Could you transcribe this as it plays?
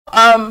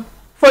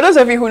For those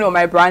of you who know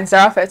my brand,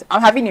 Zara First,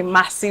 I'm having a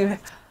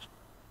massive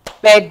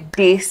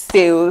birthday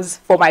sales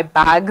for my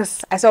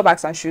bags. I sell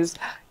bags and shoes.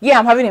 Yeah,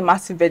 I'm having a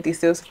massive birthday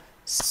sales.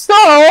 So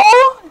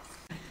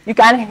you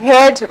can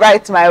head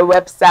right to my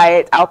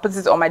website. I'll put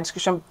it on my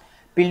description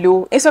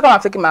below. Instagram,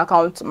 I've taken my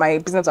account, my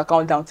business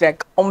account down to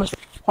like almost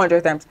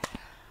 100 times.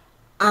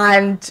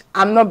 And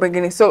I'm not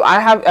bringing it. So I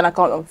have an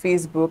account on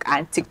Facebook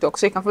and TikTok.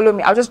 So you can follow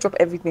me. I'll just drop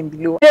everything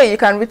below. Yeah, you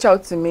can reach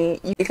out to me.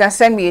 You can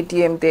send me a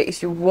DM there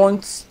if you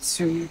want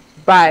to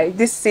buy.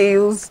 This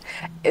sales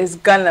is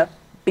gonna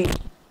be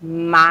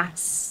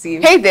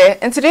massive. Hey there,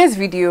 in today's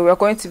video we're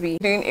going to be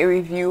doing a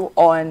review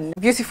on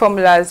Beauty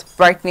Formula's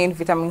Brightening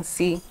Vitamin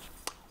C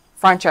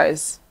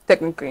franchise.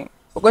 Technically,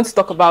 we're going to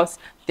talk about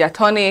their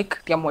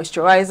tonic, their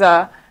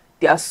moisturizer,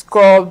 their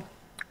scrub,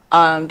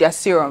 their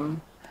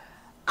serum,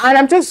 and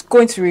I'm just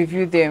going to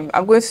review them.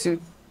 I'm going to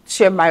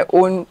share my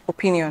own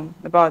opinion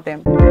about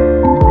them.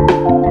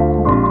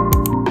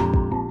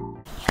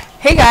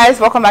 Hey guys,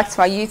 welcome back to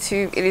my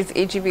YouTube. It is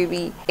AG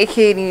Baby,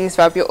 aka News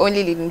Vibe, your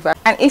only leading vibe.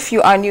 And if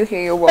you are new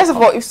here, you're welcome. First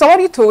of all, if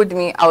somebody told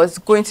me I was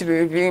going to be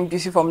reviewing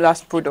Beauty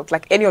Formula's product,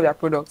 like any of their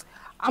products,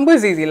 I'm going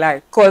to say it's a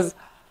lie. Because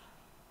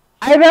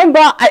I remember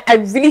I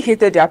really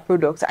hated their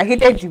products. I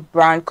hated the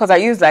brand because I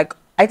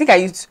think I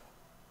used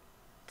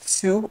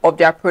 2 of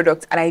their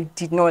products and I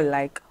did not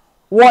like.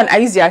 One, I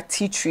used their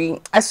tea tree.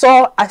 I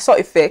saw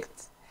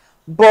effects,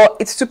 but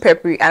it's too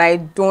peppery and I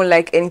don't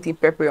like anything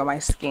peppery on my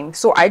skin,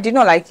 so I did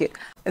not like it.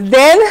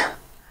 Then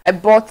I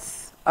bought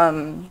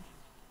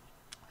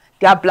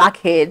their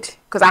blackhead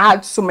because I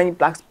had so many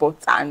black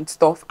spots and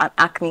stuff and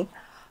acne,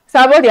 so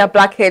I bought their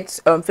blackhead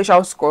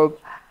facial scrub,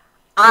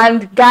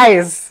 and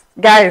guys,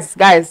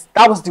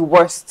 that was the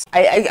worst.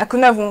 I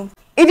couldn't even,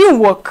 it didn't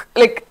work.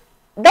 Like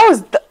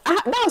that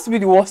was to be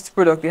the worst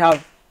product they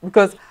have,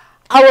 because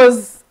I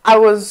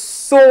was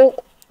so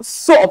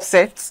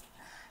upset.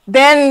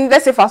 Then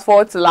let's say fast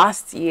forward to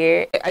last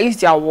year, I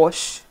used their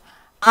wash,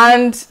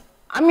 and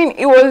I mean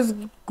it was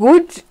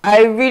good.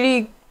 It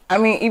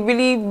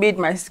really made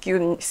my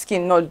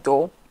skin not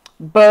dull,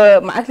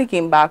 but my acne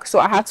came back, so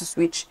I had to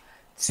switch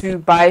to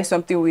buy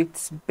something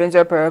with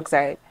benzoyl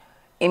peroxide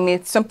in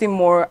it, something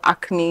more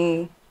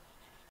acne,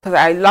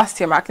 because last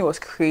year my acne was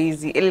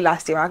crazy. Early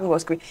last year my acne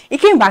was crazy. It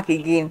came back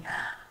again,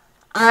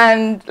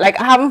 and like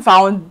I haven't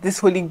found this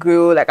holy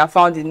grail. Like I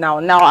found it now.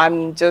 I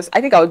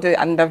think I'll do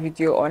another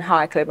video on how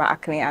I clear my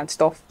acne and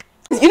stuff.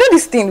 You know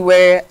this thing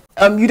where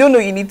you don't know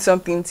you need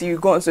something till you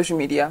go on social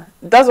media?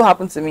 That's what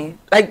happened to me.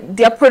 Like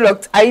their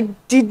product, I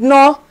did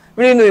not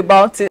really know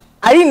about it.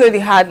 I didn't know they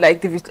had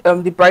like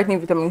the Brightening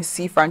Vitamin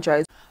C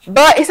franchise,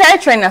 but it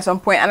started trending at some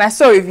point and I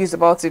saw reviews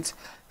about it.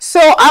 So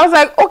I was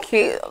like,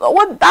 okay,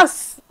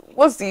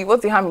 what's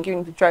the harm in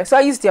giving it a try? So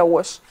I used their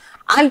wash,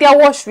 and their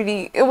wash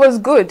really, it was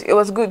good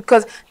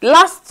because the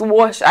last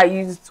wash I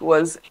used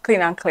was Clean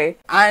and Clear,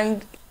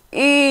 and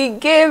it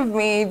gave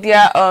me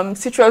their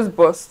citrus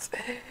burst.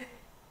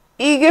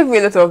 It gave me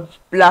a lot of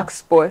black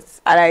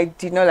spots and I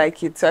did not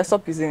like it, so I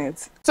stopped using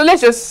it. So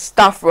let's just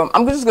start from,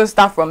 I'm just going to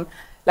start from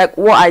like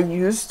what I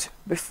used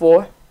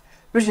before,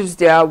 which is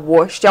their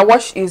wash. Their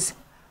wash is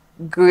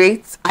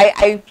great.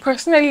 I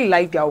personally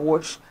like their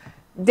wash.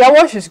 Their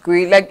wash is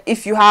great. Like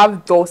if you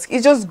have dull skin,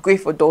 it's just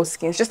great for dull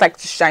skin. It's just like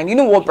to shine. You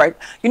know what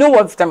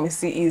vitamin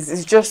C is?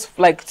 It's just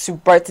like to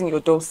brighten your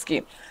dull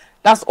skin.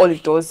 That's all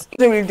it does. It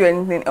doesn't really do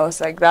anything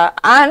else like that.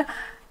 And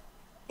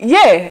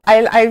yeah,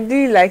 I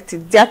really liked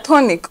it. Their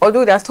tonic,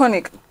 although their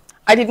tonic,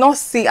 I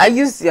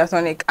used their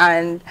tonic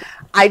and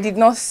I did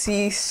not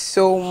see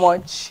so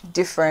much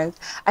difference.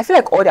 I feel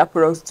like all their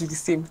products do the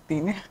same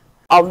thing.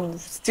 I would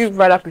still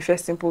rather prefer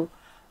simple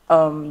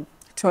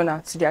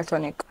toner to their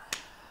tonic.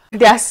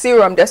 Their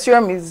serum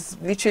is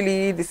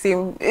literally the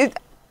same.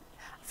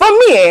 For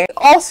me,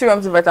 all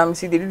serums of vitamin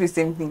C, they do the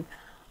same thing.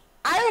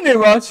 I don't know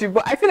about you,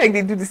 but I feel like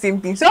they do the same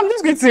thing. So I'm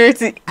just going to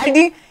rate it.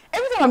 Every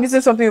time I'm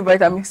using something with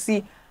vitamin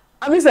C,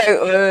 I'm just like,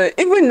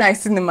 even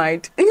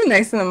niacinamide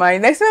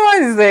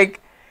is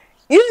like,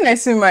 using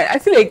niacinamide, I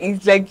feel like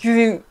it's like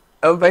using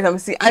vitamin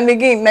C. And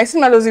again,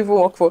 niacinamide doesn't even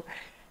work for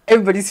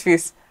everybody's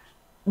face.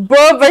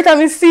 But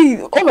vitamin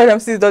C, all vitamin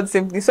C is not the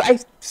same thing.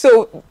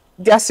 So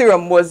their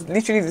serum was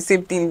literally the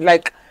same thing.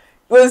 Like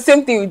it was the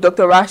same thing with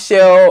Dr.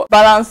 Rachel,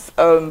 balance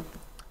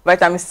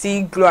vitamin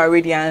C, glow and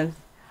radiance.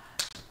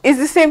 It's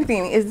the same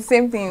thing.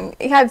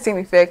 It had the same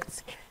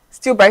effect.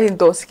 Still brightening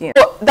dull skin.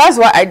 So that's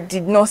why I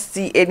did not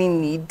see any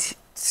need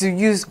to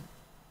use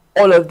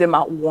all of them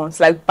at once,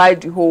 like buy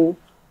the whole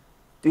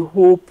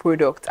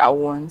product at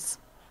once,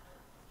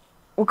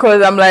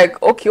 because I'm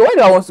like, okay, what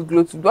do I want to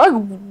glow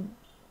to?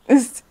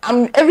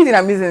 Everything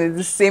I'm using is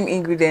the same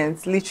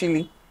ingredients,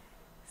 literally.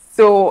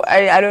 So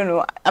I don't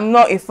know. I'm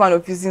not a fan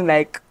of using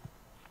like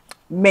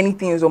many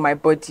things on my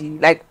body.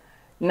 Like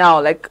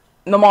now, like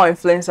normal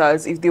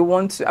influencers, if they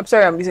want to, I'm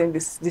sorry I'm using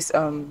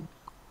this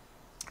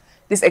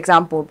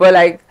example, but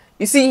like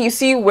you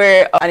see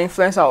where an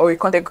influencer or a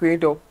content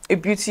creator, a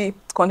beauty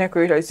content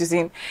creator, is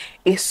using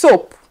a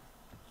soap,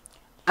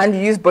 and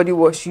you use body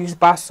wash, you use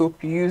bar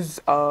soap, you use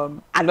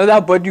another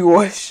body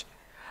wash.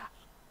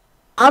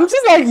 I'm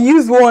just like,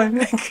 use one.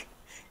 Like,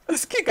 your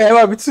skin can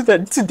never be too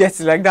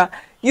dirty like that.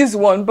 Use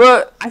one,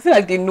 but I feel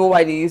like they know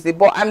why they use it.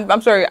 But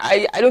I'm sorry,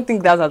 I don't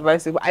think that's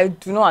advisable. I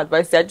do not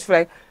advise it. I just feel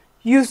like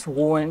use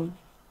one.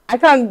 I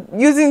can't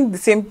using the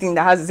same thing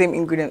that has the same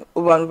ingredient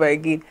over and over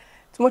again.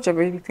 Too much of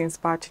everything is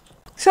bad.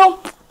 So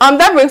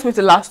that brings me to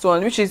the last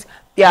one, which is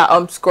their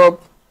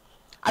scrub.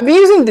 I've been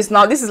using this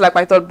now. This is like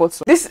my third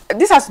bottle. This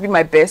has to be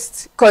my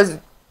best because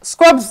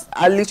scrubs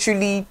are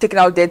literally taking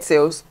out dead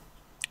cells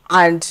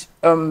and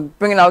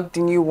bringing out the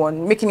new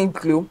one, making it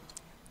glow.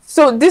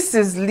 So this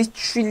is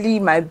literally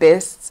my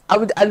best. I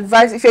would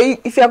advise if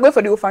you are going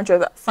for the whole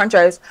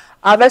franchise,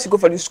 I advise you go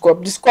for the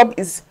scrub. The scrub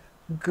is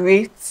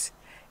great.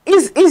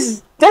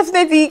 Is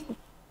definitely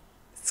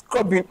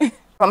scrubbing. If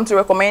I'm to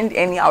recommend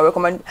any, I'll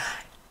recommend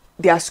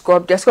their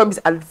scrub. Their scrub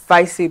is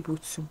advisable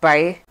to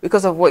buy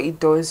because of what it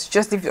does.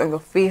 Just leave it on your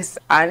face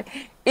and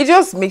it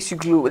just makes you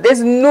glow.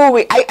 There's no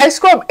way. I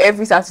scrub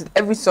every Saturday,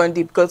 every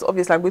Sunday, because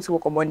obviously I'm going to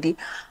work on Monday.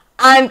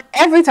 And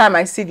every time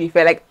I see the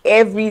effect, like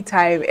every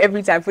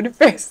time for the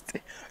first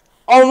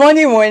on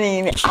Monday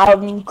morning,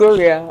 I'm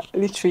Gloria.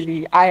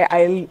 Literally,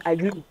 I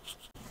glow.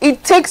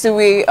 It takes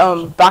away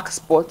black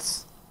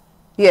spots.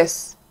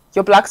 Yes,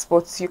 your black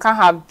spots. You can't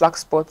have black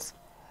spots.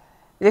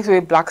 It takes away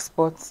black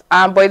spots.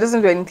 But it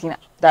doesn't do anything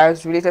that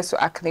is related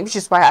to acne, which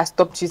is why I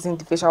stopped using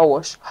the facial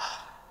wash.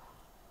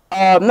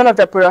 None of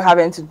their products have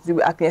anything to do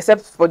with acne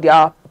except for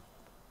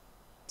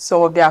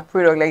some of their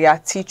products, like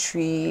their tea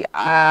tree.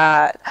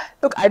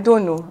 Look, I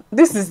don't know.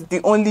 This is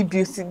the only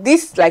beauty.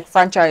 This like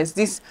franchise,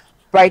 this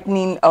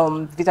brightening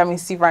vitamin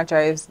C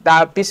franchise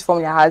that Beach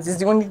Formula has, is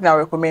the only thing I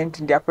recommend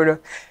in their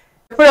product.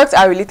 The products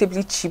are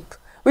relatively cheap,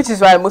 which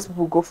is why most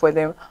people go for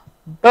them.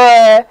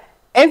 But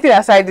anything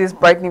aside this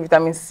brightening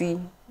vitamin C,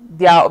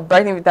 their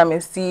brightening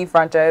vitamin C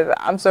franchise,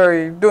 I'm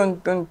sorry,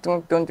 don't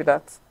do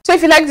that. So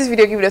if you like this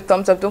video, give it a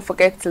thumbs up. Don't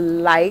forget to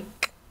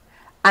like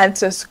and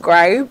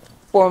subscribe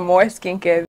for more skincare.